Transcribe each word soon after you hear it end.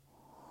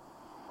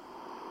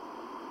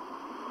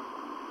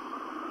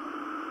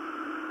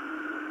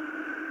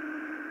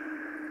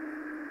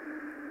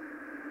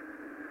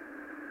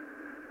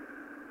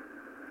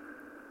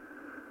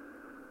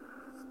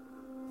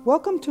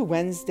Welcome to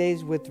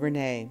Wednesdays with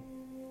Renee.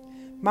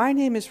 My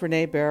name is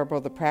Renee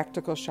Baribeau, the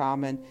practical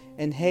shaman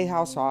and Hay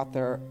House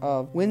author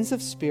of Winds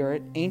of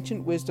Spirit,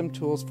 Ancient Wisdom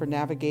Tools for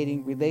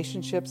Navigating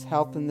Relationships,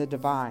 Health, and the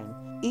Divine.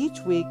 Each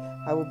week,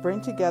 I will bring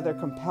together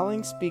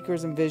compelling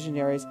speakers and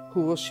visionaries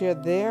who will share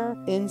their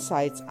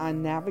insights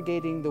on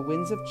navigating the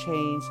winds of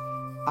change,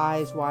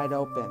 eyes wide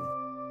open.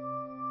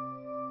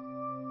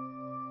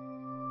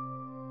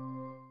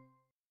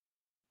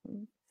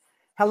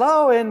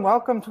 Hello and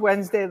welcome to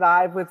Wednesday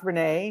Live with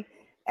Renee.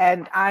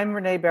 And I'm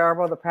Renee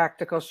Baribeau, the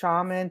practical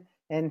shaman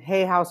and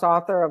Hay House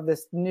author of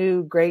this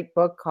new great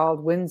book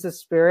called Winds of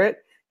Spirit.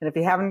 And if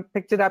you haven't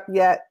picked it up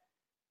yet,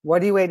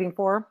 what are you waiting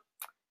for?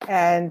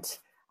 And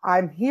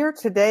I'm here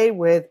today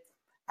with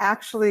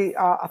actually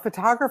a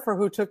photographer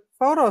who took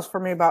photos for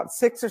me about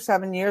 6 or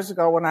 7 years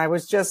ago when I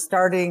was just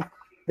starting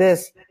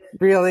this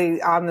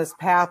really on this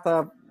path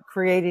of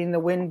creating the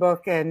Wind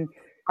book. And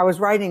I was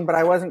writing, but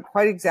I wasn't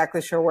quite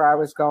exactly sure where I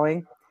was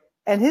going.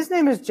 And his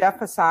name is Jeff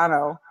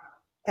Fasano.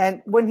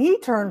 And when he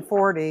turned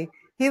 40,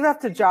 he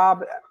left a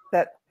job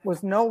that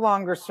was no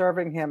longer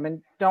serving him.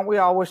 And don't we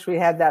all wish we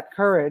had that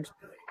courage?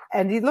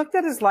 And he looked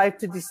at his life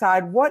to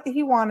decide what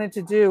he wanted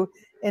to do.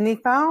 And he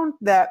found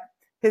that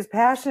his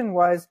passion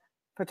was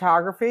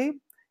photography,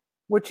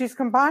 which he's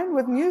combined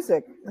with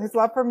music, his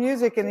love for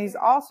music. And he's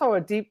also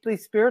a deeply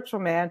spiritual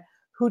man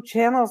who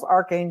channels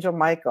Archangel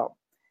Michael.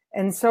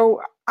 And so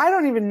I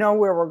don't even know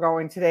where we're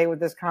going today with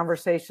this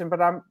conversation,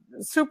 but I'm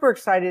super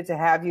excited to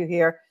have you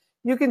here.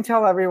 You can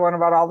tell everyone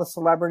about all the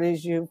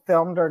celebrities you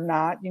filmed or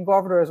not. You can go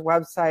over to his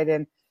website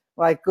and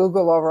like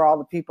Google over all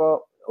the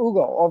people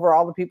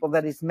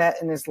that he's met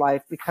in his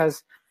life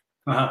because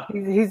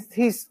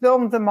he's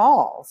filmed them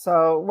all.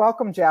 So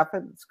welcome, Jeff.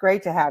 It's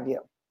great to have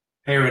you.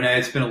 Hey, Renee,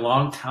 it's been a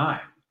long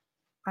time.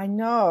 I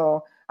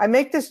know. I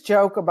make this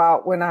joke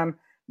about when I'm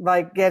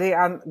like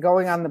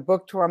going on the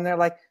book tour. I'm there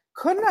like,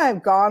 couldn't I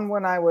have gone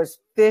when I was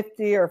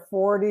 50 or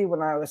 40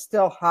 when I was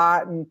still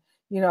hot and,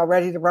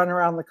 ready to run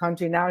around the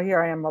country? Now here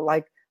I am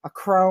like a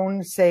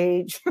crone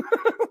sage.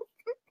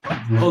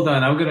 Hold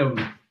on, I'm going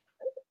to...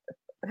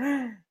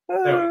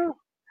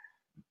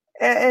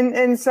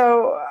 And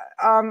so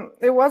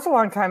it was a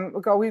long time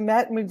ago. We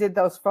met and we did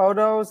those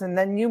photos, and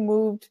then you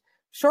moved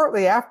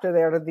shortly after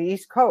there to the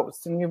East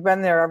Coast, and you've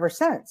been there ever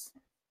since.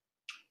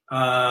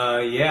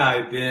 Yeah,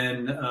 I've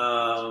been...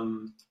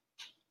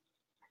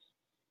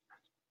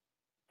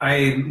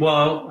 I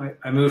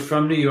moved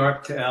from New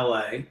York to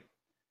LA,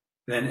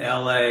 then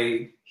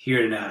LA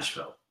here to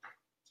Nashville.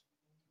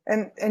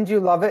 And you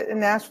love it in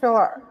Nashville?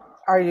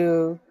 Are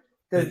you?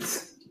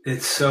 It's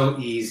so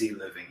easy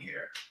living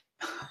here.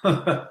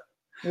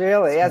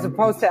 Really, as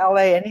opposed to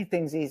LA,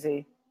 anything's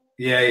easy.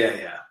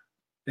 Yeah.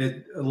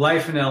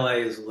 Life in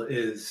LA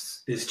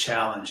is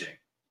challenging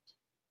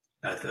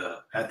at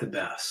the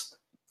best.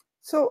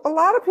 So a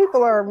lot of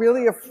people are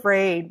really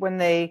afraid when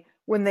they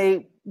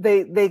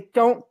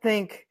don't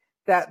think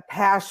that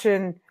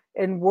passion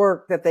and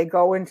work that they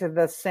go into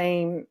the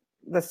same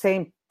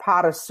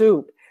pot of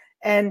soup.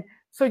 And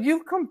so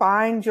you've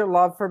combined your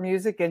love for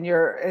music and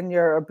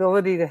your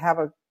ability to have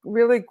a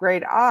really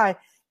great eye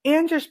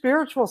and your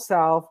spiritual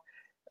self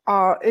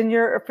in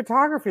your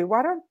photography.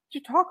 Why don't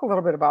you talk a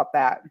little bit about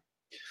that?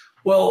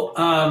 Well,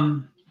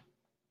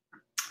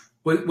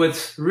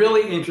 what's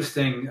really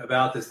interesting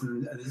about this,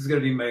 and this is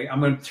going to be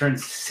I'm going to turn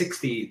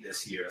 60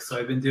 this year. So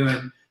I've been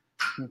doing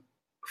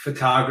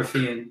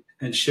photography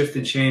and shift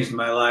and change in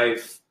my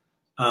life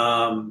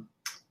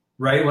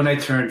right when I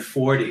turned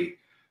 40.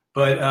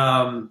 But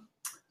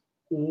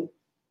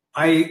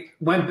I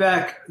went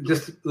back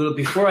just a little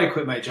before I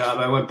quit my job.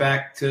 I went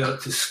back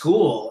to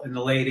school in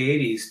the late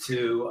 80s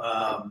to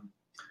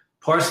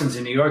Parsons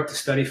in New York to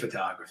study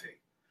photography.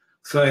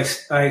 So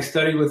I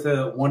studied with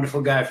a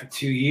wonderful guy for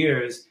 2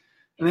 years,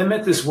 and I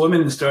met this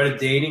woman and started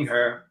dating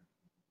her.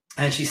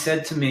 And she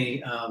said to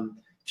me,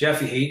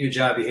 Jeff, you hate your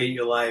job, you hate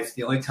your life.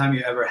 The only time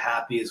you're ever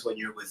happy is when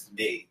you're with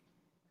me.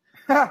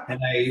 And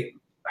I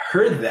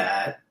heard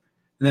that.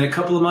 And then a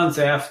couple of months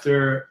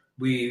after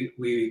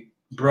we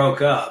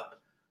broke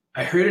up,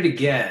 I heard it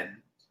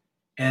again.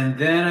 And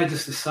then I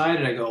just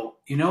decided, I go,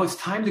 it's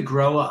time to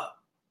grow up.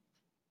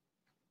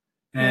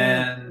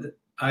 And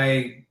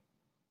I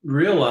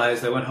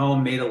realized, I went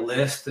home, made a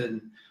list,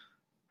 and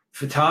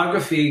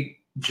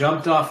photography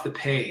jumped off the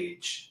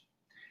page.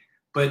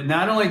 But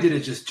not only did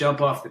it just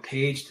jump off the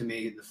page to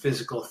me, the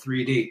physical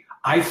 3D,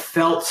 I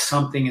felt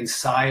something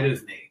inside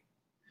of me.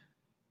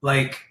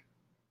 Like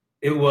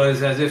it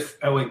was as if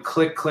I went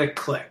click, click,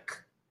 click.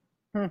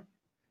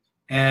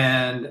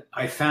 And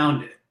I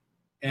found it.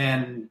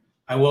 And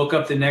I woke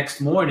up the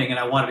next morning and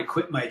I wanted to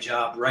quit my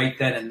job right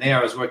then and there.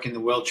 I was working the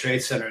World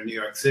Trade Center in New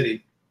York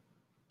City.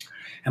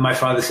 And my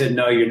father said,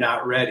 no, you're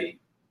not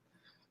ready.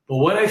 But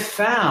what I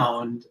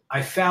found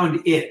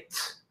it.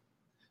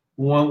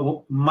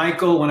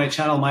 When I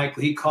channel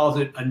Michael, he calls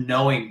it a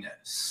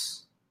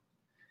knowingness.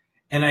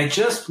 And I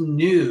just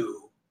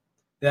knew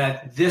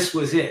that this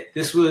was it.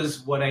 This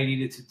was what I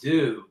needed to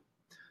do.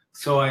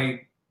 So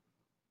the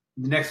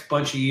next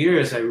bunch of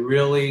years, I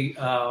really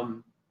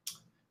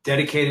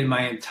dedicated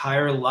my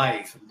entire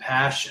life and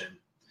passion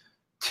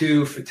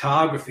to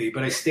photography,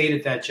 but I stayed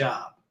at that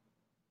job.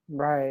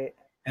 Right.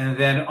 And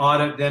then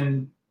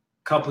a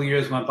couple of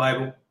years went by,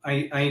 but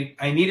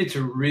I needed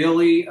to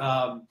really,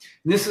 and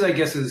this is, I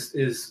guess,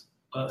 is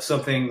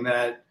something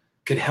that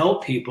could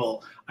help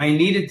people.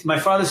 My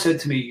father said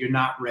to me, "You're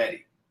not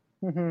ready."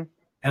 Mm-hmm.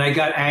 And I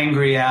got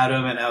angry at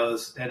him, and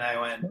I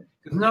went,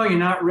 "No, you're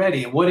not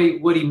ready." And what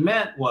he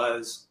meant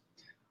was,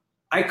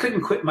 I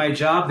couldn't quit my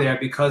job there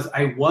because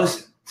I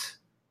wasn't.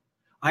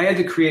 I had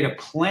to create a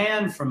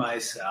plan for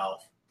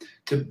myself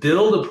to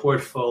build a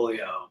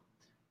portfolio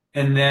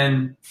and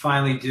then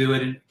finally do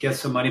it and get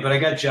some money. But I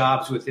got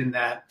jobs within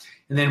that.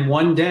 And then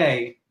one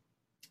day,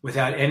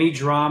 without any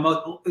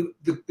drama,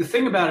 the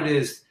thing about it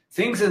is,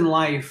 things in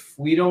life,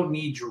 we don't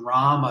need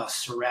drama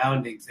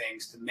surrounding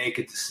things to make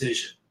a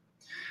decision.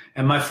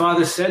 And my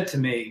father said to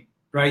me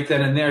right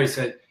then and there, he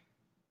said,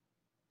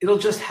 "It'll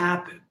just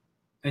happen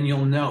and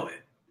you'll know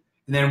it."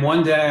 And then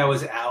one day I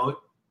was out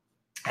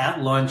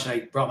at lunch. I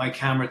brought my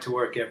camera to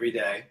work every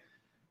day.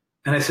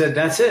 And I said,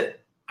 "That's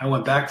it." I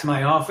went back to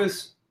my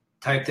office,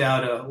 typed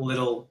out a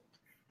little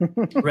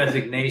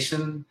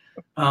resignation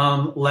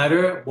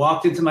letter,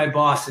 walked into my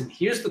boss. And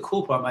here's the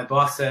cool part. My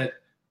boss said,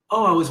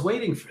 "Oh, I was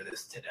waiting for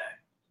this today."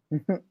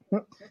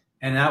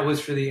 And that was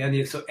for the end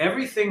of it. So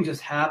everything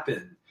just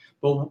happened,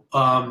 but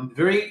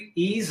very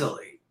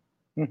easily.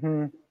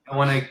 Mm-hmm.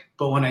 And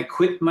when I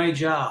quit my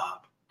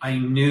job, I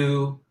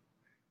knew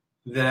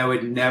that I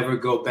would never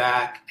go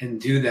back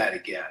and do that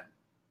again.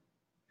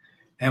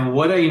 And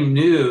what I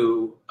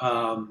knew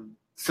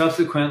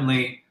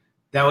subsequently,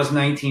 that was the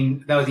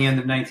end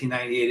of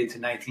 1998 into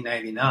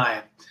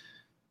 1999.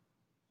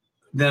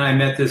 Then I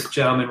met this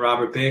gentleman,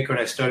 Robert Baker,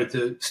 and I started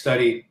to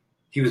study.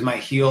 He was my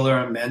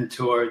healer,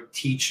 mentor,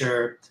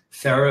 teacher,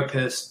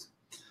 therapist.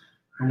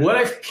 And what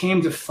I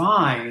came to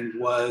find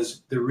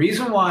was the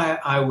reason why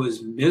I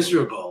was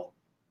miserable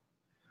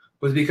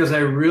was because I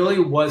really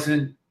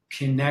wasn't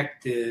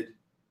connected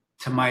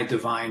to my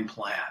divine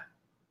plan.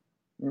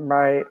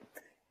 Right.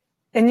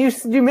 And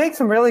you make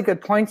some really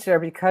good points there,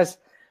 because,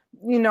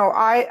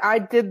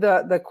 I did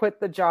the quit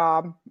the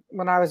job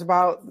when I was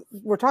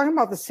we're talking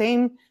about the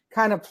same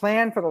kind of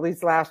plan for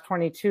these last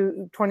 20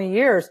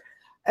 years.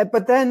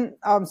 But then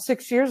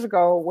 6 years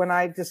ago, when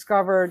I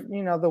discovered,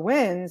 the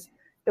winds,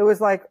 it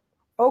was like,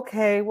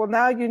 okay, well,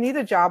 now you need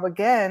a job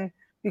again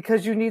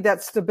because you need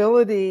that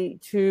stability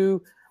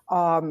to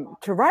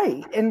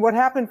write. And what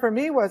happened for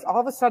me was, all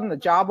of a sudden the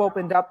job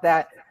opened up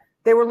that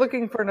they were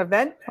looking for an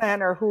event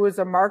planner who was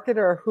a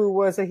marketer, who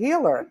was a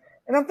healer.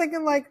 And I'm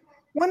thinking, like,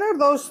 when are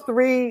those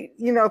three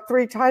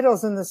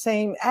titles in the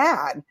same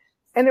ad?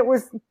 And it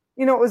was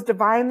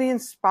divinely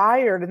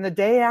inspired. And the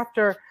day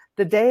after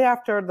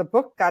the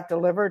book got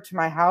delivered to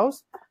my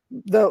house,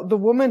 the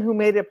woman who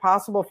made it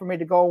possible for me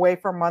to go away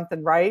for a month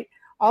and write,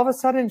 all of a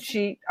sudden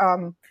she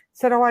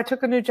said, "Oh, I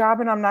took a new job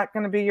and I'm not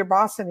going to be your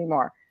boss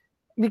anymore."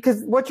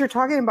 Because what you're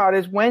talking about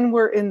is when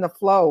we're in the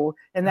flow,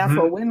 and that's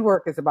what wind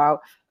work is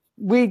about.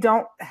 We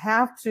don't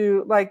have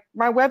to, like,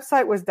 my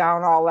website was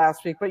down all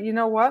last week, but you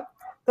know what?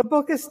 The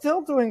book is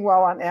still doing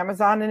well on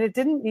Amazon, and it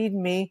didn't need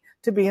me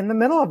to be in the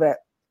middle of it.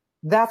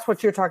 That's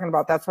what you're talking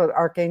about. That's what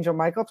Archangel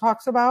Michael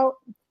talks about.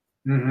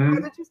 Mm-hmm. How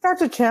did you start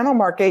to channel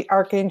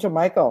Archangel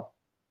Michael?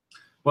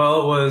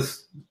 Well, it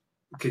was,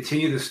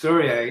 continue the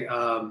story.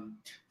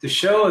 To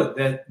show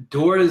that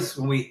doors,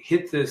 when we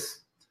hit this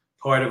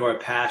part of our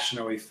passion,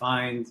 or we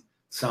find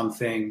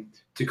something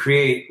to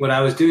create, what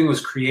I was doing was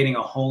creating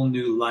a whole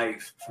new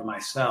life for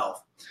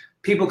myself.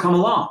 People come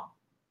along.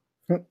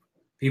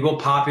 People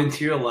pop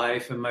into your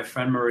life, and my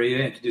friend Maria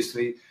introduced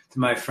me to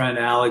my friend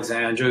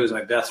Alexandra, who's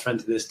my best friend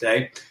to this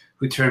day,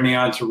 who turned me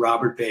on to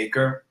Robert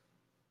Baker,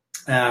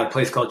 a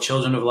place called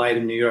Children of Light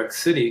in New York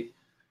City.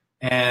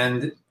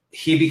 And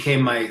he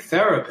became my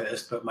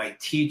therapist, but my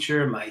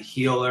teacher, my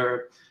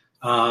healer,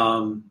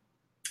 my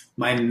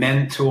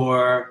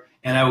mentor.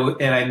 And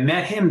I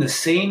met him the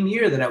same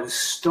year that I was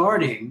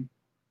starting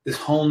this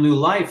whole new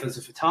life as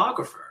a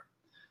photographer.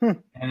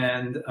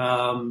 And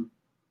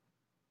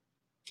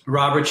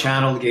Robert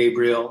channeled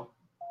Gabriel.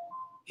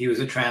 He was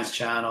a trance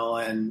channel.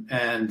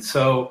 And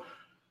so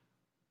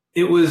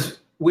it was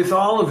with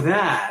all of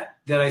that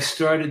I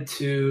started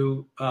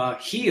to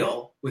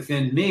heal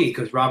within me,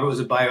 because Robert was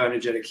a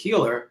bioenergetic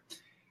healer,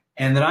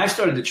 and that I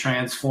started to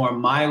transform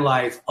my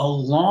life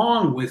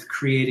along with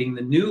creating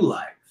the new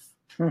life.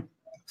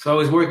 So I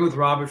was working with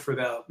Robert for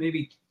about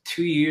maybe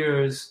 2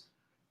 years,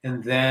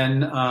 and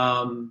then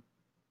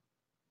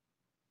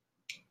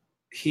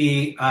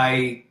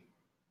it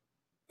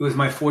was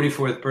my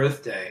 44th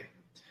birthday,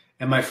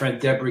 and my friend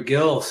Deborah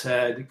Gill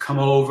said, "Come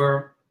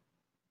over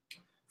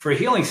for a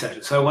healing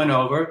session." So I went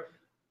over.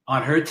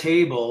 On her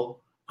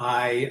table,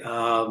 I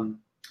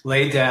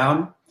laid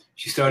down.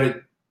 She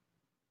started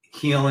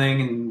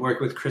healing and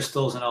worked with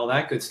crystals and all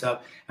that good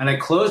stuff. And I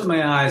closed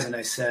my eyes and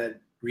I said,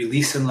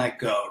 "Release and let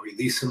go,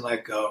 release and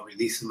let go,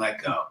 release and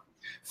let go."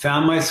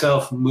 Found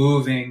myself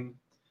moving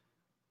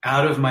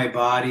out of my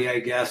body, I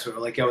guess, or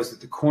like I was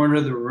at the corner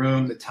of the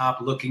room, the top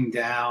looking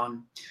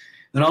down.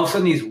 Then all of a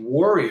sudden, these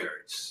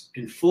warriors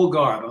in full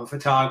garb. I'm a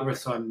photographer,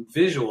 so I'm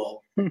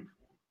visual.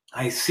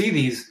 I see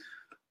these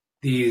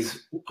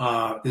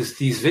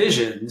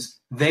visions.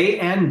 They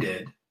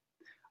ended.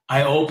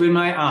 I opened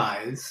my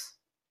eyes,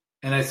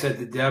 and I said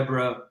to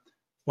Deborah,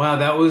 "Wow,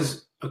 that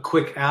was a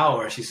quick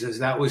hour." She says,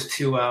 "That was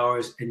 2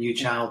 hours, and you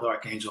channeled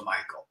Archangel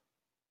Michael."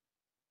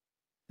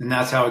 And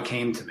that's how it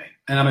came to me.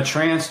 And I'm a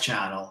trance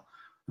channel.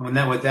 And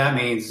what that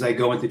means is I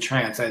go into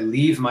trance. I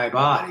leave my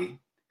body,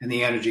 and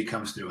the energy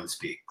comes through and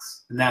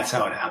speaks. And that's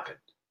how it happened.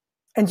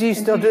 And do you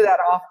still do that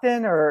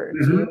often, or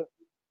do you?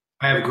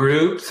 I have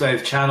groups.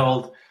 I've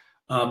channeled.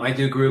 I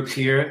do groups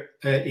here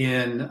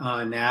in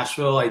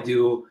Nashville. I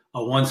do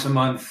a once a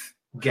month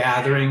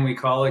gathering. We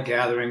call it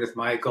Gathering with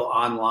Michael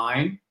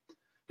online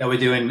that we're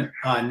doing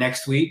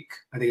next week.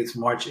 I think it's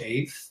March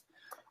 8th.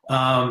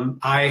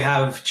 I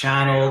have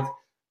channeled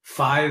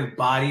 5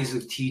 bodies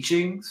of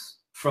teachings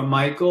from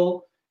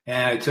Michael.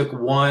 And I took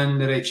one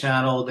that I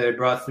channeled that I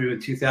brought through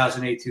in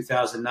 2008,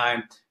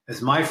 2009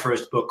 as my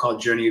first book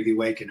called Journey of the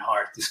Awakened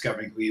Heart,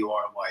 Discovering Who You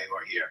Are and Why You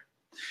Are Here.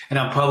 And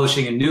I'm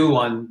publishing a new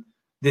one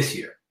this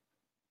year.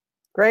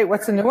 Great.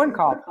 What's the new one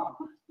called?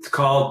 It's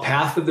called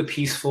Path of the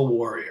Peaceful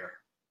Warrior.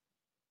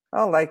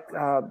 Oh, like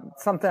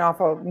something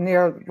off of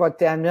near what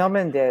Dan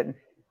Millman did.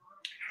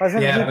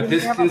 Yeah, but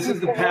this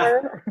is the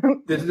path.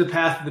 This is the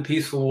Path of the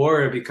Peaceful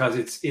Warrior because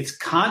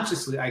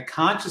I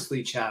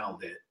consciously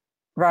channeled it.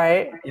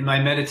 Right. In my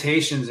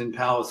meditations in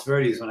Palos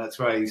Verdes, when that's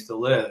where I used to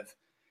live.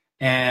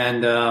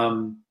 And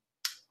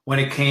when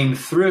it came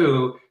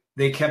through,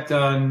 they kept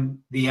on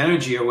the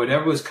energy or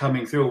whatever was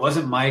coming through. It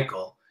wasn't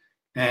Michael.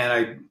 And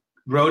I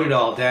wrote it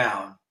all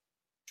down.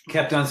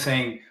 Kept on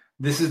saying,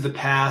 this is the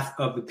path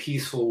of the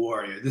peaceful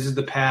warrior. This is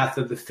the path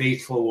of the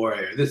faithful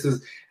warrior.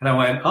 And I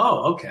went,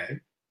 oh, okay.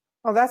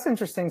 Oh, that's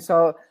interesting.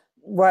 So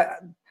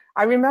what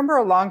I remember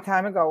a long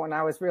time ago when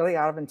I was really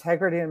out of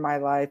integrity in my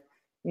life,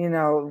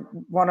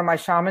 one of my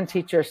shaman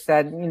teachers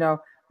said,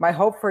 my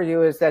hope for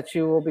you is that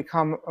you will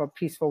become a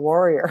peaceful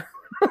warrior.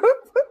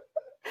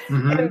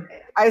 Mm-hmm. And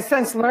I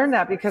since learned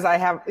that because I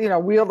have,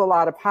 wield a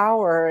lot of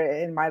power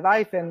in my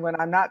life. And when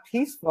I'm not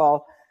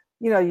peaceful,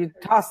 you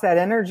toss that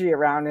energy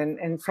around.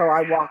 And so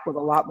I walk with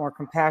a lot more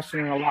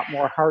compassion and a lot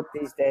more heart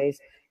these days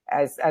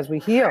as we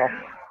heal.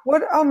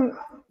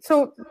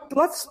 So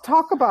let's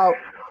talk about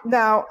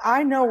now.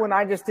 I know when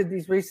I just did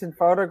these recent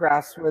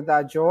photographs with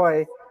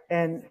Joy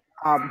and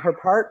her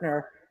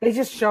partner, they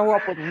just show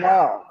up with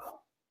love.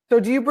 So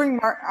do you bring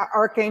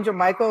Archangel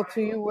Michael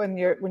to you when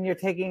you're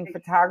taking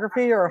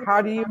photography, or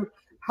how do you,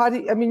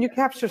 you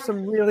capture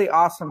some really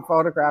awesome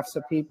photographs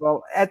of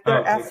people at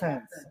their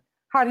essence.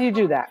 How do you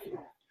do that?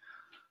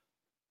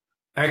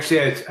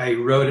 Actually, I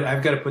wrote it.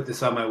 I've got to put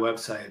this on my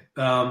website.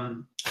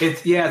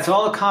 It's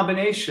all a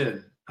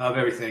combination of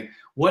everything.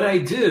 What I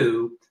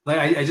do,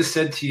 like I just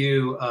said to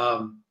you,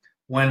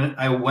 when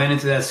I went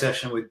into that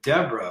session with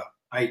Deborah,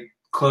 I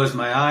closed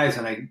my eyes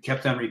and I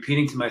kept on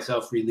repeating to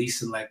myself,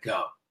 release and let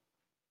go.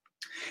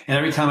 And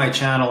every time I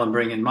channel and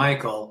bring in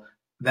Michael,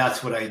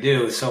 that's what I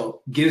do.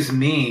 So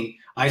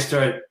I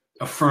start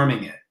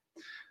affirming it.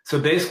 So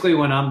basically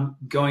when I'm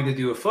going to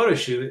do a photo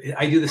shoot,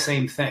 I do the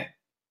same thing.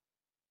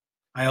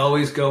 I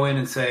always go in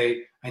and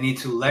say, I need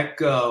to let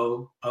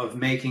go of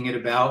making it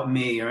about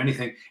me or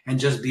anything and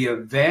just be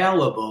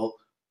available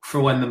for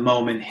when the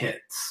moment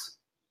hits.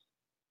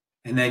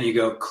 And then you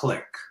go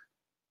click.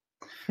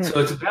 So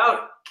it's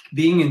about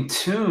being in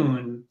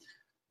tune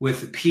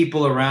with the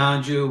people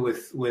around you,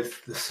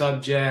 with the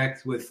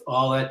subject, with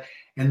all that,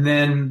 and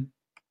then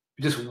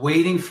just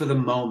waiting for the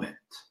moment.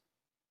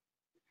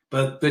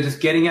 But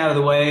just getting out of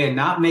the way and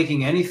not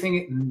making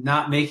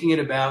it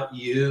about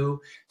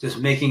you, just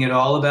making it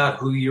all about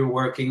who you're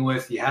working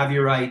with. You have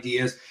your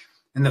ideas.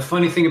 And the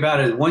funny thing about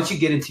it is once you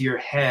get into your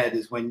head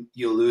is when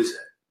you lose it.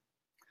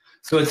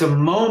 So it's a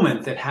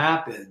moment that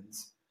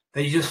happens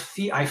that you just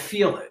feel, I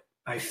feel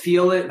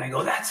it and I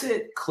go, that's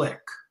it,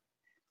 click.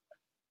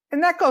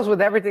 And that goes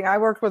with everything. I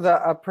worked with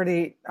a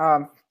pretty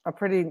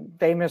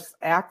famous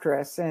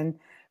actress. And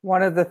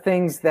one of the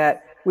things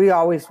that we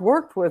always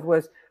worked with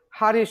was,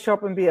 how do you show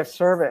up and be of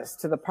service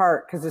to the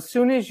part? Because as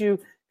soon as you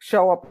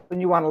show up and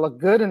you want to look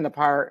good in the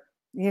part,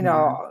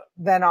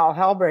 then all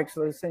hell breaks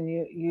loose and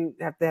you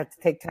have to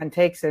take 10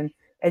 takes and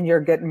you're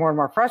getting more and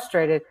more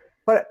frustrated.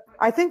 But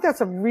I think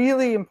that's a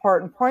really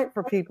important point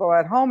for people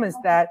at home, is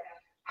that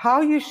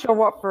how you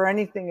show up for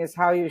anything is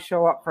how you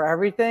show up for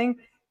everything.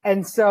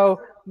 And so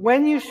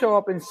when you show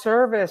up in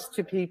service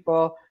to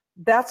people,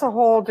 that's a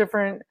whole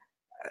different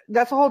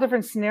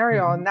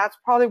scenario. Mm-hmm. And that's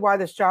probably why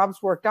this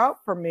job's worked out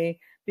for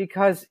me.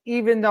 Because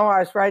even though I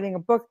was writing a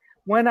book,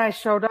 when I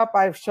showed up,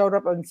 I've showed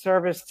up in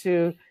service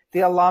to the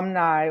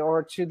alumni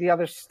or to the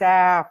other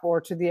staff or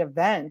to the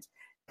event.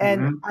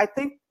 And mm-hmm. I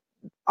think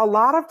a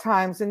lot of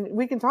times, and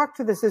we can talk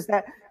to this, is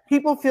that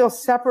people feel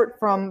separate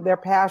from their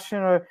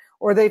passion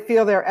or they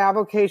feel their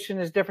avocation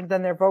is different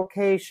than their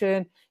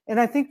vocation. And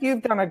I think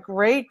you've done a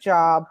great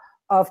job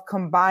of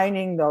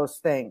combining those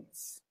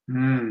things.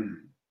 Mm.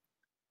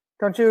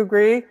 Don't you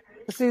agree?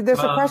 See, there's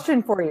a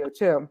question for you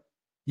too.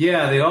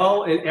 Yeah,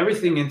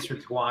 everything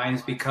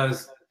intertwines,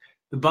 because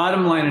the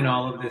bottom line in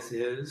all of this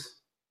is,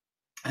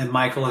 and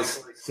Michael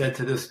has said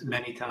to this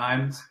many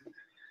times,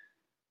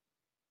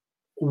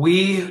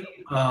 we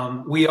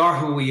are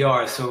who we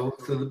are. So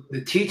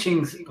the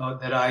teachings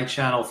that I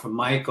channel from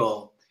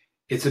Michael,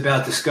 it's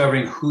about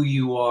discovering who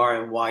you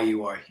are and why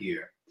you are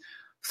here.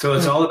 So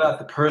it's all about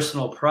the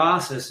personal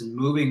process and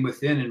moving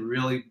within and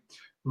really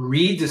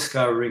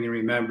rediscovering and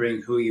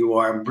remembering who you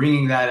are and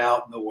bringing that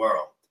out in the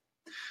world.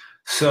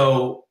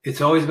 So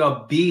it's always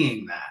about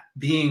being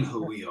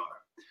who we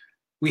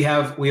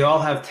are. We all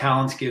have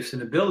talents, gifts,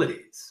 and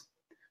abilities.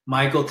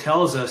 Michael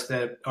tells us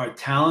that our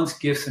talents,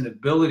 gifts, and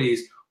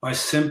abilities are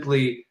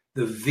simply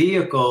the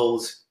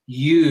vehicles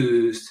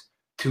used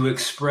to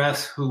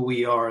express who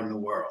we are in the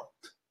world.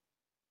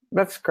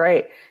 That's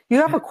great. You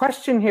have a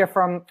question here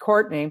from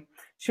Courtney.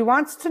 She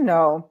wants to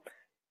know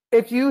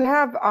if you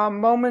have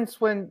moments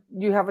when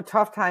you have a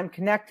tough time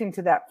connecting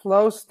to that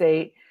flow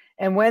state,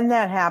 and when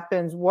that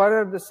happens, what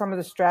are some of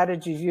the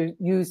strategies you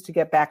use to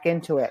get back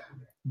into it?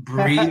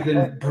 Breathe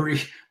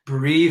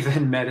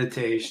and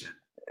meditation.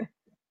 Do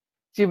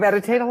you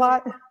meditate a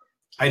lot?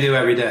 I do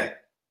every day.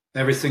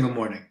 Every single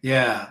morning.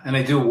 Yeah. And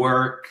I do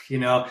work,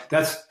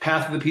 that's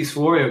Path of the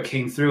Peaceful Warrior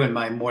came through in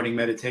my morning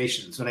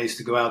meditations when I used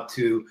to go out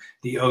to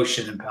the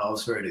ocean in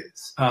Palos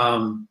Verdes.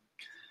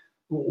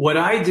 What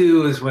I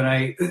do is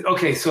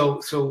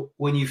so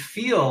when you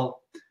feel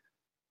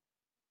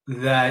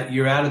that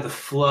you're out of the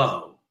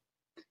flow,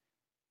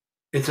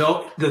 it's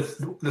all the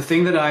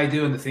thing that I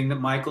do and the thing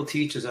that Michael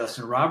teaches us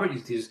and Robert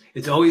teaches,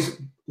 it's always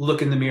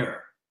look in the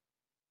mirror.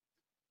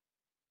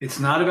 It's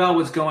not about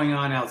what's going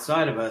on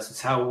outside of us.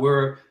 It's how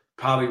we're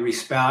probably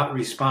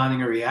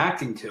responding or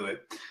reacting to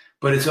it.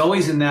 But it's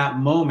always in that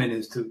moment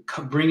is to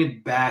bring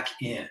it back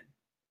in,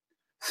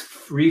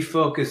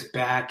 refocus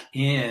back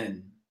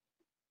in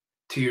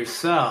to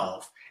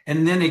yourself,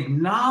 and then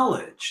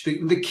acknowledge.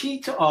 The key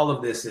to all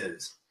of this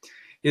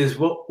is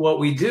what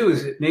we do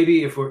is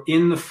maybe if we're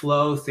in the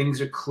flow,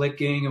 things are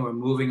clicking and we're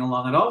moving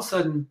along, and all of a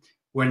sudden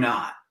we're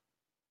not.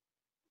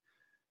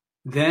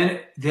 Then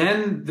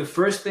the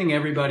first thing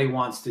everybody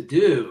wants to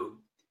do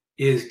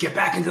is get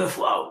back into the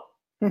flow.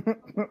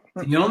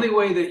 The only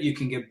way that you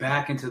can get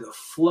back into the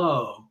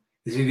flow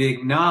is if you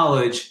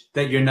acknowledge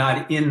that you're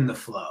not in the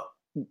flow.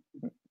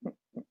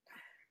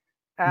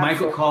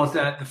 Michael calls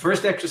that, the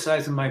first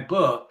exercise in my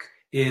book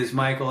is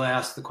Michael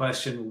asks the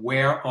question,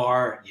 where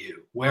are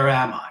you? Where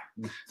am I?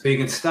 So you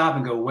can stop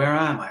and go, where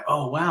am I?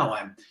 Oh, wow,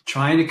 I'm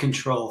trying to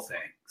control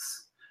things.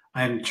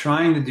 I'm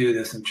trying to do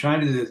this. I'm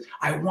trying to do this.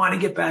 I want to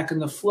get back in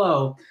the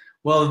flow.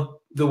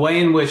 Well, the way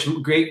in which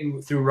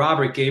through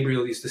Robert,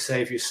 Gabriel used to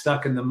say, if you're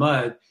stuck in the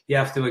mud, you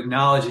have to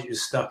acknowledge that you're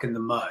stuck in the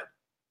mud.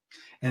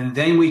 And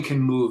then we can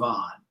move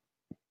on.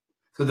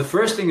 So the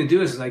first thing to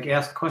do is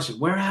ask the question,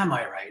 where am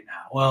I right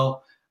now?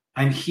 Well,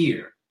 I'm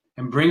here.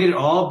 And bring it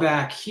all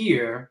back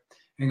here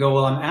and go,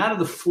 well, I'm out of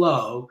the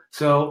flow.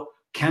 So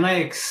can I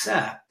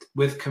accept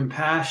with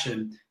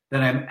compassion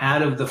that I'm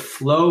out of the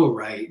flow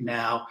right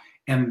now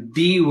and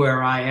be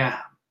where I am?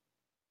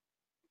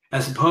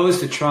 As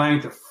opposed to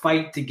trying to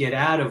fight to get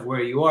out of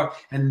where you are.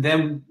 And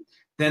then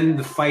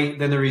the fight,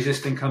 then the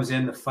resistance comes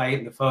in, the fight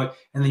and the fight,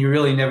 and then you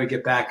really never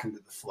get back into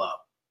the flow.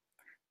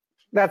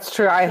 That's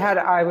true.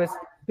 I was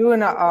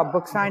doing a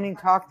book signing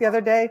talk the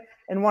other day,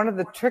 and one of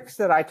the tricks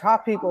that I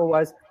taught people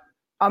was,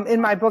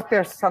 in my book,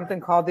 there's something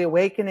called the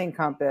Awakening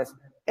Compass.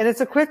 And it's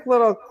a quick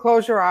little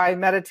close your eye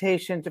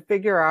meditation to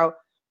figure out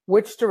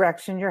which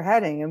direction you're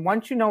heading. And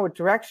once you know what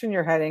direction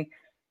you're heading,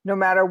 no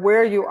matter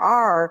where you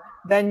are,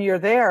 then you're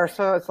there.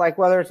 So it's like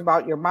whether it's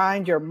about your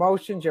mind, your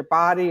emotions, your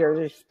body, or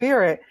your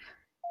spirit,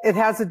 it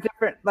has a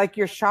different, like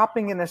you're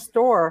shopping in a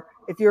store.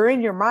 If you're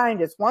in your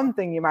mind, it's one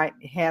thing you might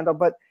handle,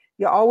 but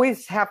you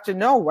always have to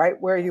know right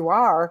where you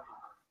are.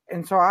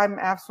 And so I'm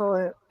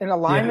absolutely in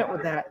alignment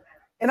with that.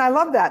 And I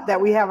love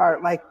that we have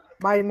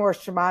my more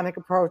shamanic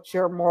approach,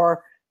 your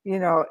more,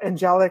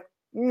 angelic.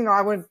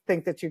 I wouldn't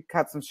think that you'd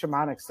cut some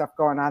shamanic stuff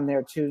going on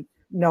there too,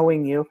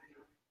 knowing you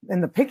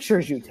and the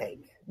pictures you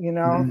take.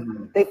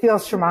 They feel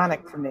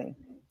shamanic to me.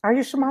 Are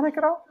you shamanic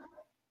at all?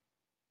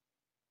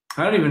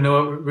 I don't even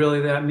know what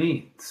really that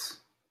means.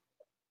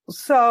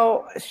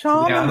 So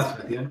shamans, to be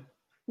honest with you.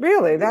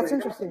 Really, that's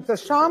interesting. So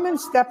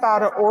shamans step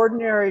out of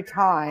ordinary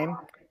time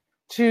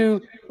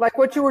to, like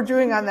what you were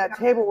doing on that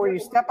table, where you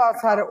step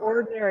outside of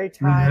ordinary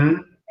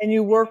time and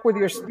you work with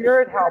your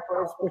spirit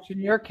helpers, which in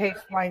your case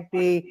might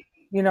be,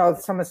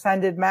 some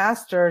ascended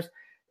masters,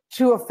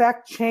 to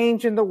affect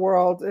change in the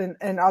world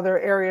and other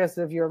areas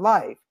of your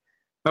life.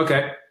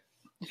 Okay.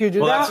 Do you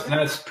do that?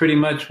 That's pretty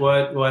much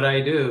what I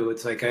do.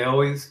 It's like I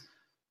always,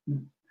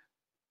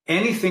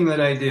 anything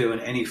that I do, in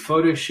any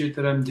photo shoot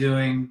that I'm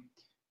doing,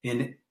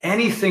 in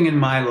anything in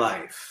my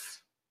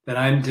life that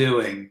I'm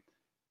doing,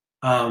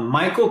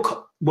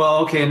 Michael,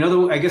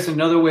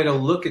 another way to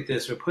look at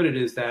this or put it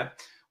is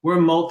that we're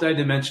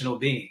multidimensional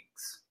beings.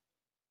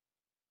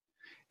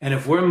 And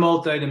if we're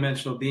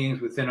multidimensional beings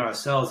within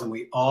ourselves, and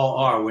we all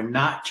are, we're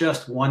not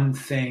just one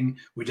thing,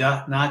 we're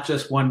not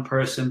just one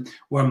person,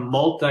 we're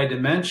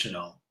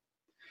multidimensional.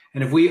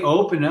 And if we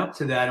open up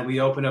to that and we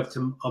open up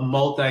to a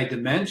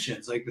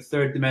multi-dimensions, like the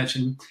third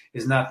dimension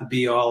is not the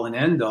be all and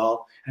end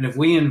all. And if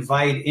we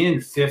invite in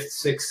fifth,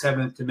 sixth,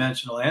 seventh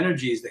dimensional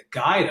energies that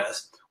guide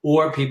us,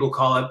 or people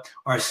call it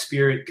our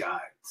spirit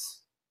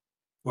guides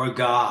or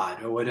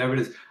God or whatever it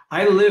is.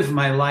 I live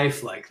my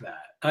life like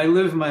that. I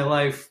live my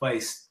life by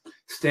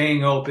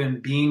staying open,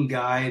 being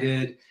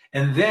guided.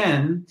 And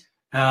then,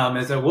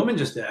 as a woman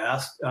just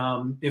asked,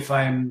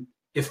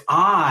 if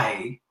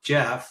I,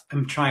 Jeff,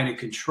 am trying to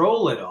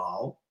control it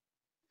all,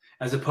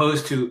 as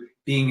opposed to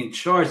being in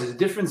charge, there's a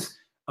difference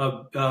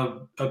of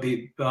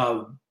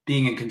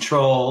being in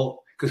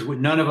control, because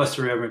none of us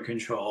are ever in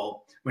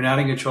control. We're not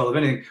in control of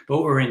anything,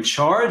 but we're in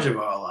charge of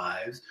our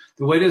lives.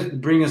 The way to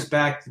bring us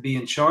back to be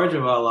in charge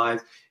of our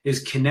lives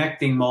is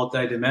connecting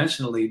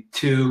multidimensionally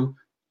to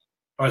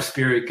our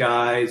spirit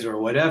guides or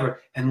whatever,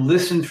 and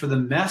listen for the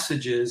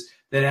messages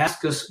that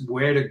ask us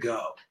where to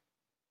go.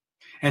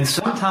 And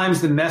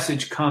sometimes the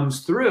message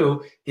comes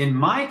through. In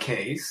my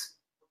case,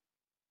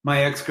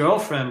 my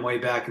ex-girlfriend way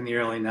back in the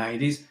early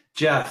 90s,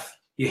 Jeff,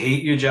 you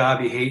hate your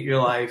job, you hate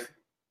your life.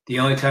 The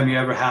only time you're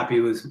ever happy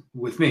was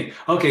with me.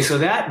 Okay, so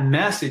that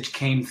message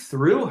came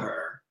through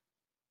her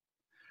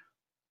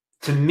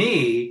to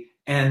me,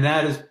 and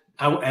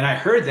I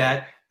heard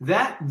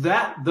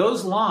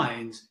those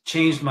lines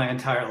changed my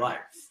entire life.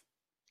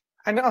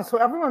 I know. So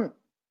everyone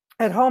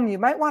at home, you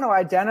might want to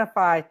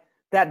identify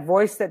that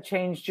voice that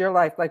changed your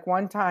life. Like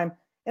one time,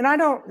 and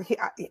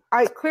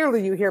I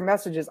clearly you hear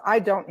messages. I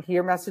don't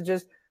hear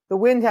messages. The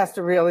wind has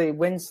to really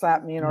wind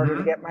slap me in order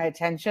to get my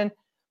attention.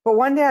 But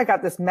one day I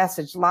got this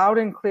message loud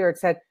and clear. It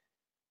said,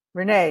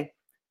 Renee,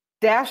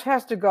 Dash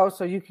has to go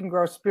so you can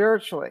grow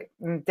spiritually.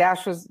 And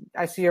Dash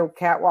I see your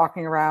cat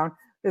walking around,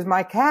 is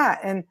my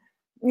cat. And,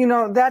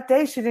 that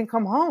day she didn't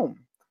come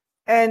home.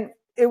 And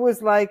it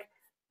was like,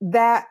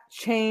 that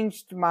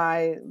changed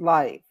my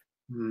life.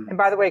 And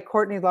by the way,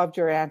 Courtney loved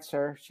your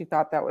answer. She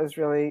thought that was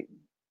really,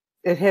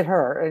 it hit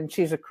her. And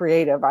she's a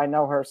creative. I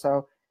know her.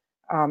 So,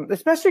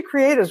 especially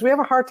creatives, we have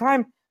a hard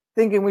time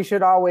thinking we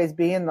should always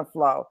be in the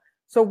flow.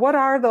 So what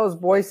are those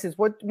voices?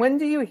 When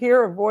do you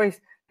hear a voice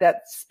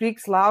that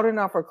speaks loud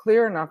enough or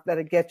clear enough that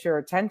it gets your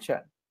attention?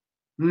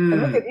 And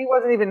look he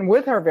wasn't even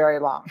with her very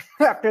long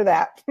after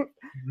that.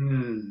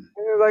 And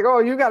he was like, oh,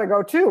 you got to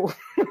go too.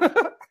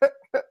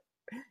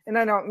 And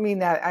I don't mean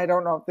that. I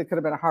don't know if it could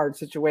have been a hard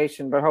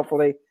situation, but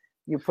hopefully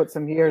you put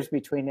some years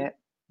between it.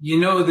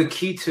 The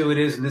key to it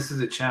is, and this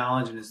is a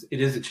challenge, and it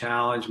is a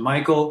challenge.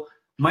 Michael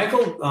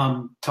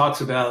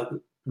talks about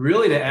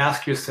really to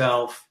ask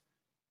yourself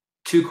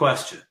two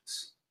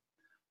questions.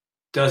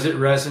 Does it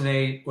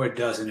resonate or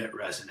doesn't it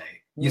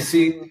resonate? You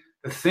see,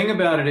 the thing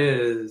about it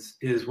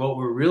is what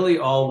we really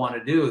all want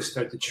to do is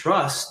start to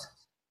trust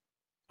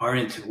our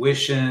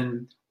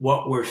intuition,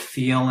 what we're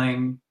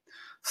feeling.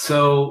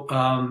 So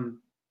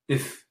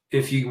if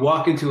you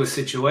walk into a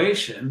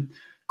situation,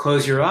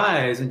 close your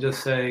eyes and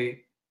just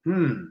say,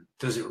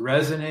 does it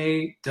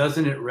resonate?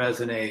 Doesn't it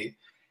resonate?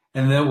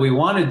 And then what we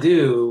want to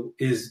do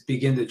is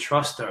begin to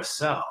trust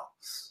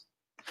ourselves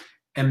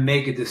and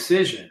make a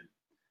decision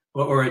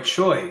or a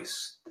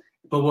choice.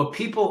 But what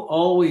people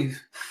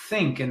always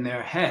think in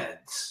their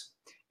heads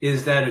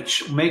is that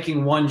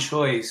making one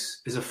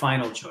choice is a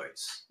final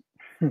choice.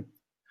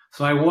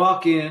 So I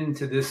walk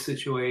into this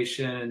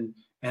situation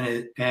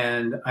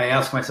and I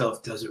ask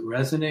myself, does it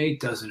resonate?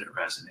 Doesn't it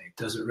resonate?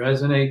 Does it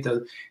resonate?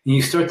 And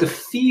you start to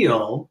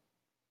feel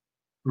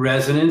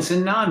resonance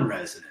and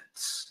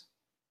non-resonance.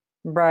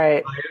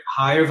 Right.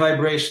 Higher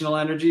vibrational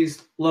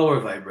energies, lower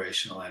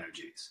vibrational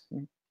energies.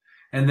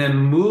 And then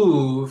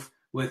move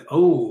with,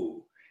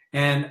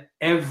 and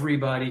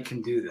everybody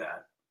can do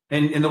that.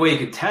 And the way you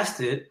can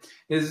test it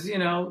is,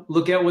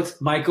 look at what's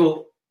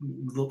Michael,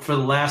 for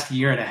the last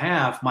year and a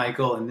half,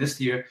 Michael, and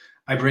this year,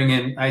 we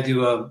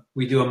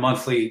do a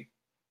monthly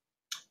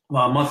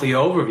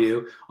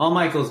overview. All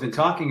Michael's been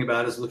talking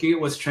about is looking at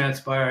what's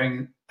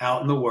transpiring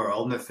out in the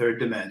world in the third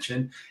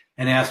dimension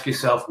and ask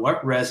yourself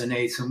what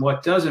resonates and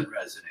what doesn't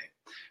resonate.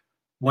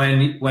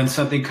 When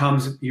something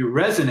comes, you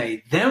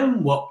resonate,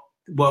 then what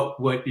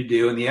you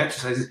do in the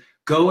exercises,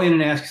 go in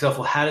and ask yourself,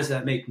 well, how does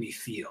that make me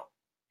feel?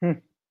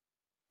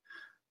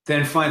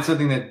 Then find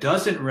something that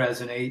doesn't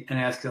resonate and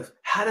ask yourself,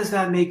 how does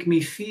that make me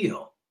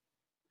feel?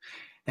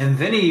 And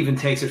then he even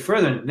takes it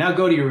further. Now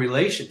go to your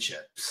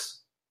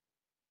relationships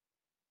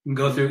and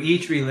go through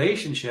each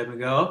relationship and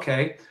go,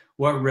 okay,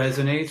 what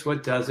resonates,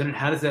 what doesn't, and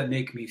how does that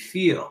make me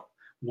feel?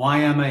 Why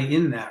am I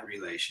in that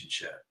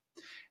relationship?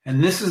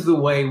 And this is the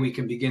way we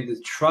can begin to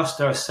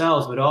trust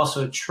ourselves, but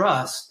also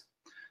trust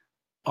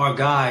our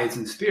guides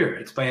and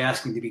spirits by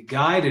asking to be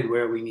guided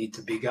where we need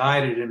to be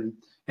guided and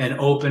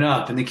open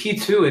up. And the key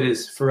to it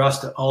is for us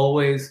to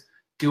always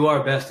do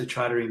our best to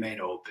try to remain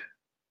open.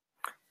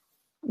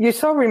 You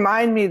so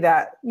remind me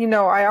that,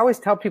 I always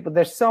tell people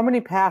there's so many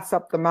paths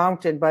up the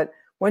mountain, but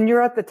when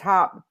you're at the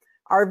top,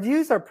 our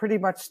views are pretty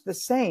much the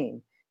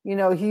same.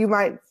 You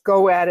might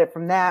go at it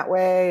from that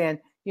way. And,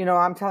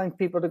 I'm telling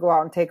people to go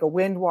out and take a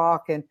wind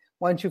walk. And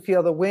once you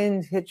feel the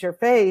wind hit your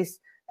face,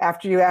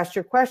 after you ask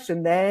your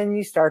question, then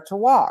you start to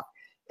walk.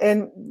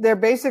 And they're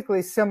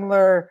basically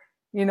similar,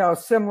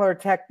 similar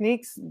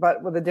techniques,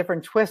 but with a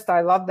different twist.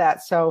 I love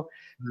that. So,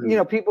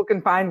 people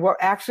can find what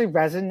actually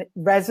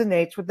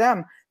resonates with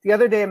them. The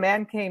other day, a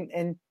man came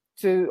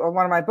into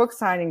one of my book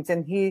signings,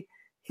 and he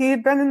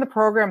had been in the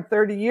program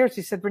 30 years.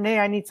 He said, Renee,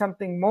 I need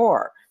something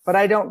more, but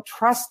I don't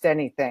trust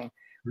anything.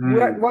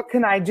 What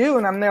can I do?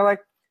 And I'm there like,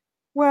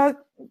 well,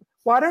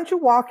 why don't you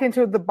walk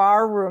into the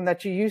bar room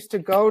that you used to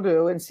go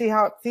to and see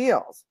how it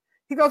feels?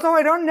 He goes, oh,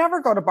 I don't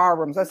never go to bar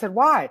rooms. I said,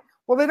 why?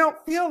 Well, they don't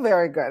feel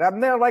very good.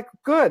 I'm there like,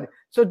 good.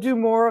 So do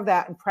more of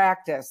that in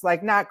practice,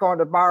 like not going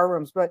to bar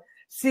rooms, but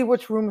see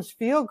which rooms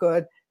feel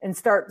good and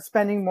start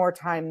spending more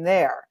time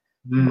there.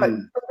 But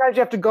sometimes you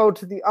have to go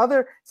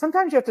to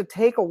sometimes you have to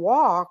take a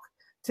walk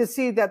to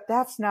see that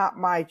that's not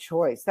my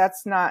choice.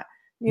 That's not,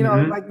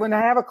 like when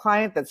I have a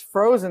client that's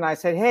frozen, I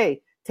said,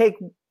 hey,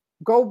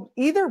 go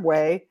either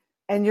way,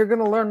 and you're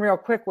going to learn real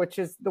quick, which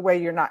is the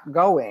way you're not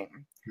going.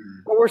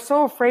 But we're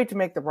so afraid to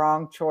make the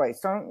wrong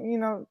choice.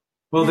 Well,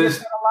 there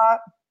is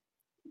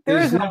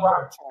no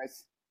wrong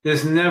choice.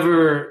 There's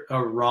never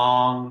a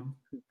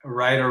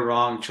right or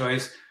wrong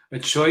choice. A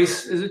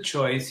choice is a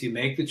choice. You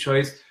make the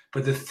choice.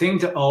 But the thing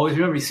to always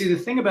remember, you see, the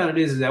thing about it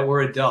is that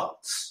we're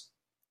adults.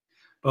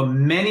 But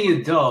many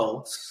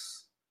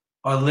adults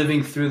are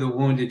living through the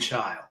wounded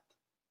child.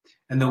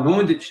 And the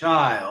wounded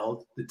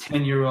child, the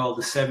 10-year-old,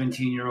 the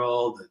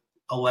 17-year-old, the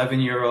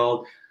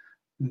 11-year-old,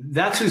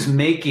 that's who's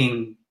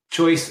making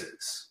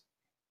choices.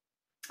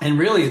 And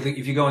really,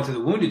 if you go into the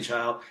wounded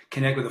child,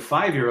 connect with a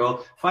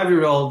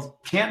 5-year-old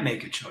can't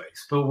make a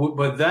choice.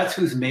 But that's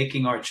who's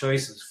making our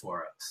choices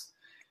for us.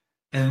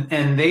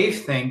 And they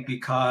think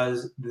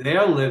because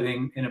they're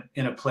living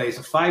in a place,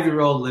 a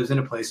 5-year-old lives in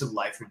a place of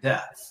life or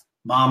death.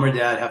 Mom or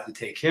dad have to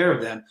take care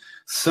of them.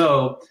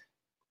 So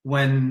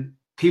when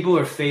people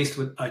are faced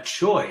with a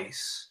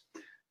choice,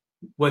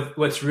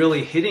 what's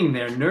really hitting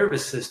their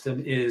nervous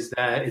system is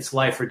that it's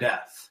life or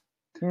death.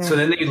 So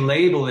then they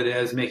label it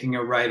as making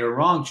a right or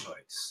wrong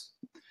choice,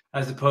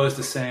 as opposed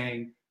to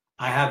saying,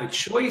 I have a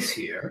choice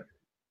here.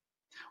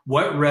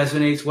 What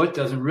resonates, what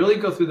doesn't, really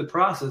go through the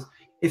process.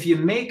 If you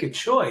make a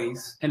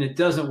choice and it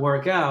doesn't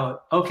work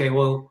out, okay,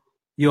 well,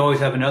 you always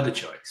have another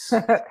choice.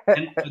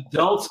 And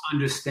adults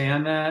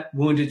understand that.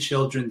 Wounded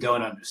children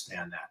don't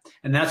understand that.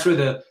 And that's where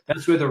the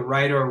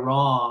right or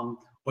wrong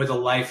or the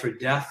life or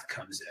death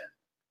comes in.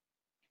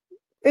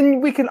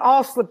 And we can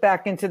all slip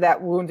back into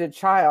that wounded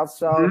child.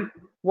 So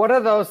what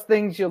are those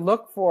things you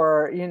look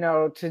for,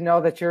 to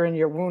know that you're in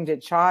your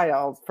wounded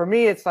child? For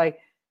me, it's like,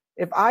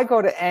 if I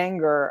go to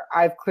anger,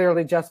 I've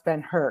clearly just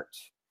been hurt,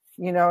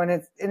 and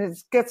it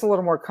gets a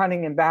little more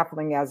cunning and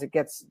baffling as it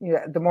gets,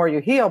 the more you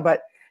heal.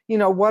 But,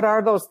 what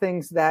are those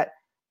things that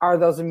are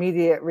those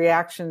immediate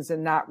reactions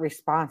and not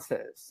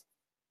responses?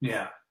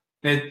 Yeah.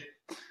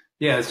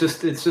 It's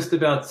just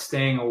about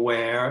staying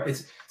aware.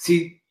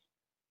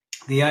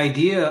 The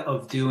idea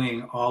of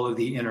doing all of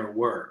the inner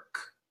work,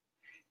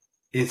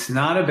 it's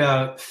not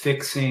about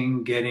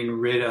fixing, getting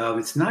rid of.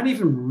 It's not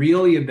even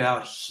really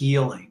about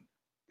healing.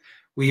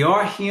 We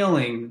are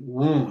healing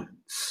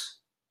wounds,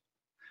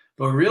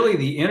 but really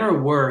the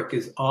inner work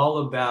is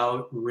all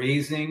about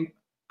raising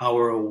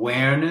our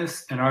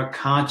awareness and our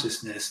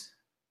consciousness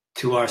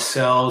to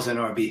ourselves and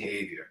our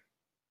behavior.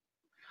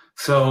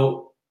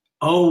 So,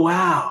 oh,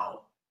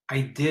 wow,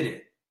 I did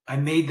it. I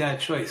made that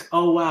choice.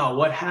 Oh, wow,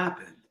 what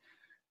happened?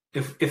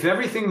 If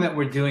everything that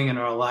we're doing in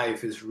our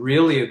life is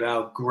really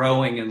about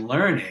growing and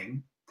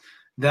learning,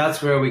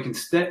 that's where we can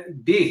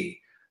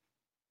be.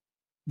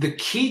 The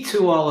key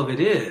to all of it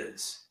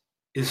is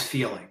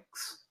feelings.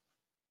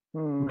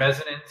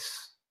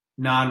 Resonance,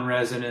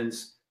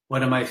 non-resonance.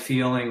 What am I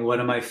feeling? What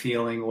am I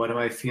feeling? What am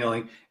I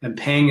feeling? And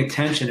paying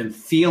attention and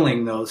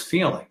feeling those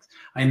feelings.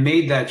 I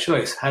made that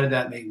choice. How did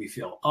that make me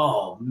feel?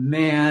 Oh,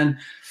 man.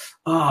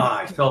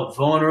 I felt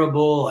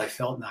vulnerable. I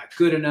felt not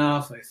good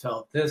enough. I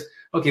felt this.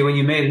 Okay, when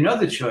you made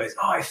another choice,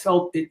 I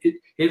felt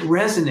it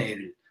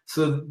resonated.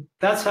 So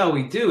that's how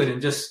we do it,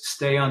 and just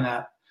stay on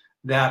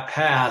that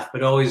path,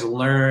 but always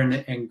learn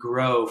and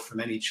grow from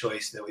any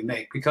choice that we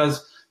make.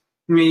 Because,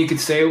 you could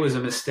say it was a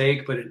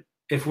mistake, but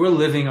if we're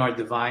living our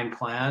divine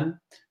plan,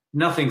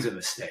 nothing's a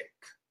mistake.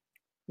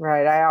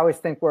 Right. I always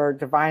think we're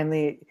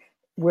divinely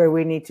where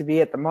we need to be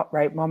at the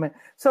right moment.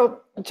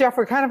 So, Jeff,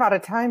 we're kind of out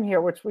of time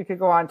here, which we could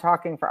go on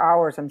talking for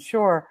hours, I'm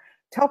sure.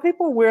 Tell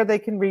people where they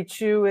can reach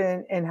you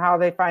and how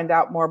they find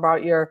out more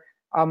about your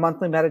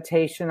monthly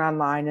meditation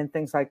online and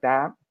things like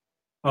that.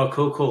 Oh,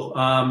 cool.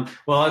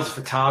 Well, as a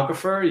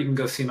photographer, you can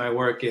go see my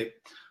work at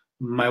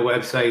my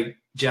website,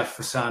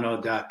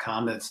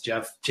 jefffasano.com. That's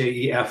Jeff,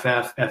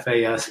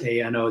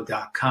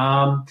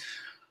 JEFFFASANO.com.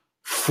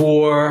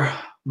 For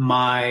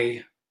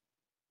my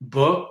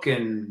book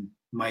and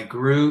my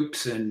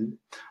groups and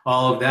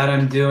all of that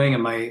I'm doing,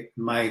 and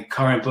my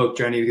current book,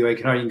 Journey of the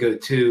Awakened Heart, you can go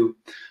to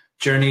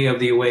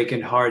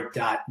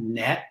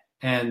journeyoftheawakenedheart.net,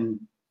 and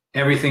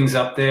everything's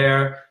up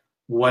there.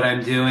 What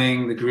I'm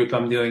doing, the group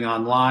I'm doing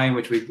online,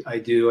 which I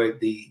do at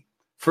the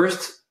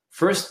first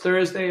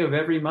Thursday of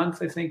every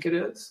month, I think it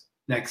is.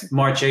 Next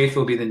March 8th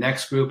will be the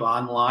next group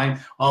online.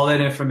 All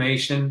that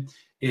information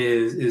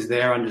is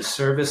there under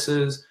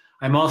services.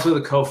 I'm also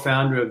the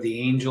co-founder of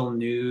the Angel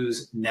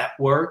News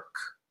Network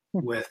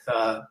with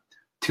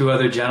two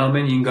other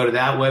gentlemen. You can go to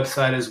that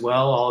website as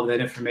well. All of that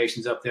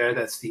information's up there.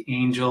 That's the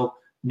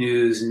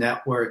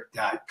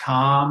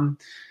angelnewsnetwork.com.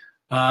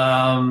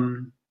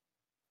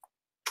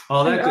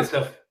 All that good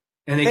stuff.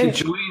 And they can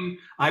join.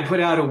 I put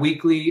out a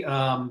weekly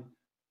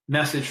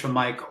message from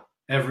Michael.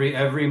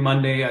 Every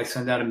Monday, I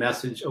send out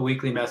a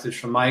weekly message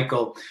from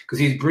Michael, because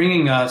he's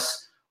bringing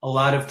us a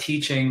lot of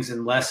teachings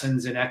and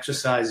lessons and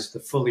exercises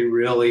to fully,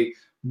 really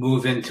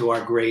move into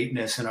our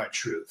greatness and our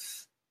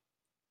truth.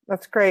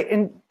 That's great.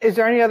 And is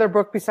there any other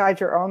book besides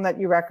your own that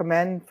you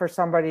recommend for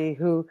somebody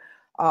who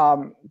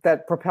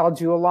that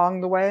propelled you along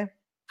the way?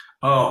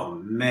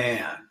 Oh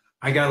man,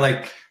 I got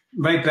like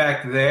right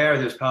back there.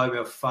 There's probably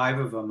about 5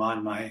 of them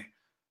on my.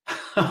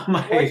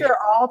 What's your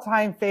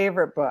all-time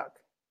favorite book?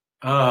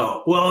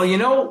 Oh, well, you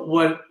know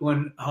what,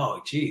 oh,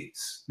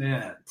 geez,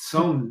 man,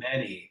 so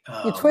many.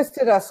 You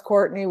twisted us,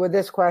 Courtney, with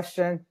this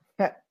question.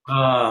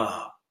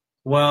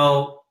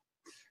 Well,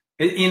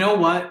 you know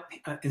what?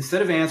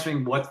 Instead of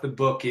answering what the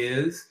book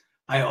is,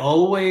 I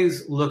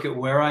always look at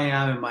where I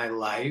am in my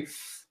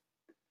life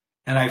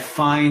and I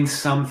find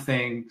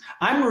something.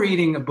 I'm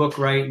reading a book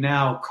right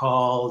now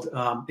called,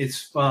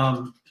 it's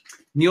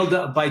Neil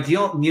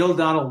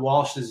Donald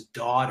Walsh's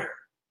daughter.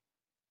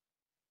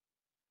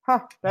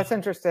 Huh, that's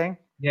interesting.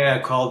 Yeah,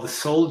 called The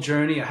Soul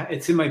Journey.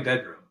 It's in my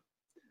bedroom.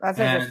 That's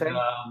interesting.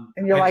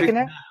 And you're liking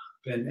it?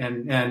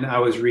 And I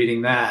was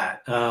reading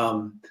that.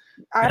 I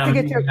have to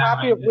get you a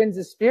copy of Winds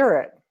of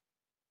Spirit.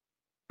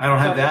 I don't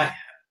have that yet.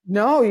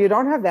 No, you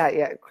don't have that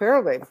yet,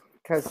 clearly,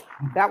 because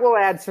that will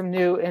add some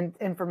new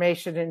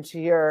information into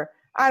your,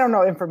 I don't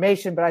know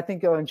information, but I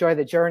think you'll enjoy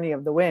the journey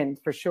of the wind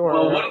for sure.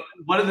 Well,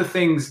 one of the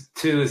things,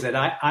 too, is that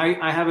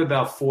I have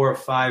about 4 or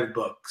 5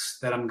 books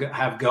that I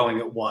have going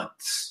at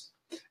once.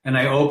 And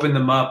I open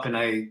them up and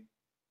I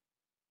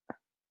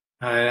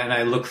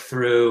look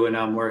through and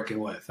I'm working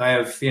with. I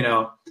have,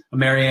 a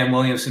Marianne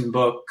Williamson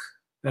book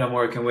that I'm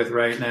working with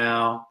right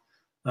now,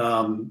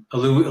 a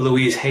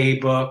Louise Hay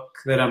book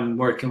that I'm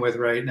working with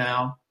right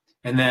now,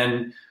 and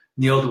then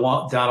Neil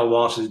Donald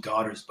Walsh's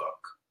daughter's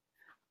book.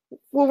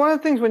 Well, one of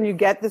the things when you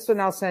get this one,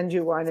 I'll send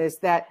you one, is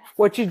that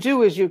what you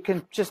do is you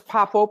can just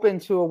pop open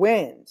to a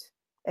wind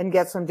and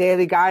get some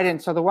daily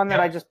guidance. So the one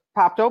that I just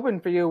popped open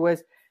for you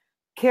was,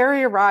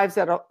 Carrie arrives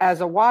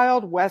as a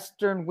wild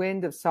western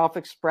wind of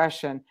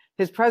self-expression.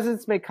 His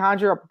presence may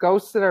conjure up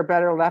ghosts that are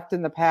better left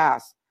in the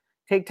past.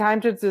 Take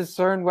time to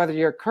discern whether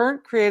your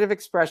current creative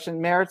expression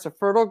merits a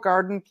fertile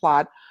garden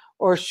plot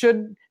or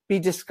should be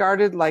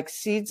discarded like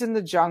seeds in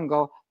the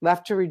jungle,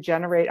 left to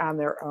regenerate on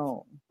their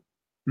own.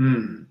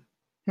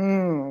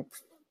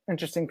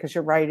 Interesting, because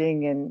you're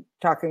writing and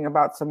talking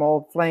about some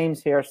old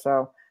flames here,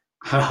 so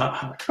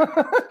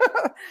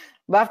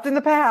left in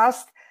the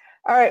past.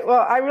 All right.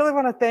 Well, I really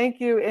want to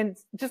thank you. And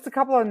just a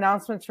couple of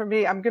announcements for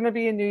me. I'm going to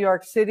be in New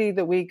York City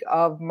the week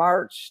of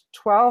March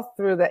 12th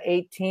through the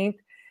 18th.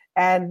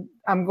 And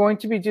I'm going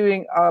to be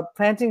doing a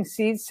planting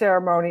seed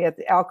ceremony at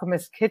the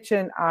Alchemist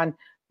Kitchen on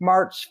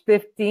March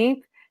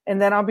 15th.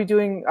 And then I'll be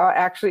doing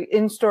actually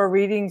in-store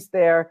readings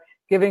there,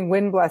 giving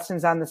wind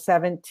blessings on the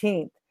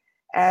 17th.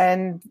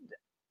 And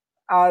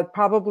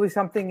probably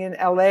something in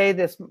LA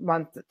this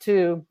month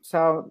too.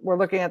 So we're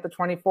looking at the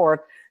 24th.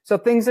 So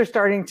things are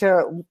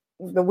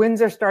the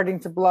winds are starting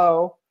to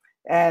blow,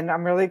 and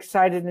I'm really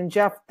excited. And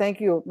Jeff,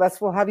 thank you.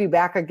 We'll have you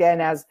back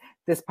again as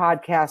this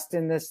podcast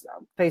and this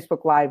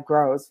Facebook Live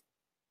grows.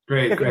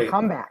 Great.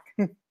 Come back.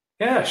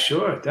 Yeah,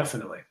 sure.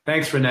 Definitely.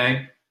 Thanks,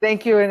 Renee.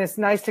 Thank you. And it's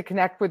nice to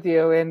connect with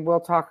you, and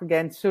we'll talk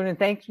again soon. And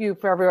thank you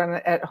for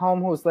everyone at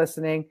home who's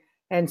listening,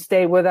 and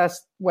stay with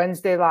us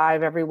Wednesday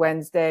Live every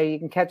Wednesday. You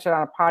can catch it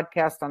on a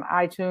podcast on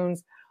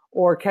iTunes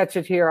or catch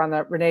it here on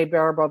the Renee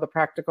Baribeau, the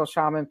Practical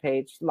Shaman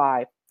page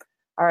live.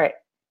 All right.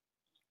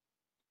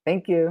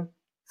 Thank you.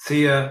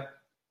 See ya.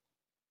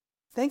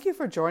 Thank you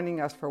for joining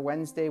us for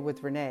Wednesday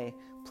with Renee.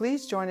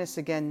 Please join us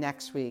again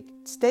next week.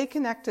 Stay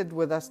connected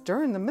with us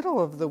during the middle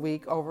of the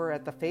week over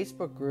at the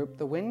Facebook group,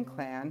 The Wind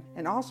Clan,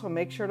 and also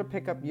make sure to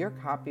pick up your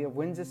copy of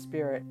Winds of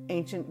Spirit,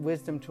 Ancient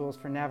Wisdom Tools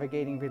for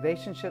Navigating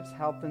Relationships,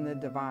 Health, and the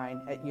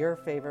Divine at your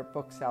favorite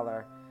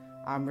bookseller.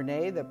 I'm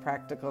Renee, the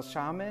Practical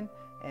Shaman,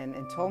 and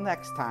until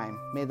next time,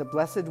 may the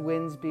blessed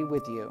winds be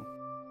with you.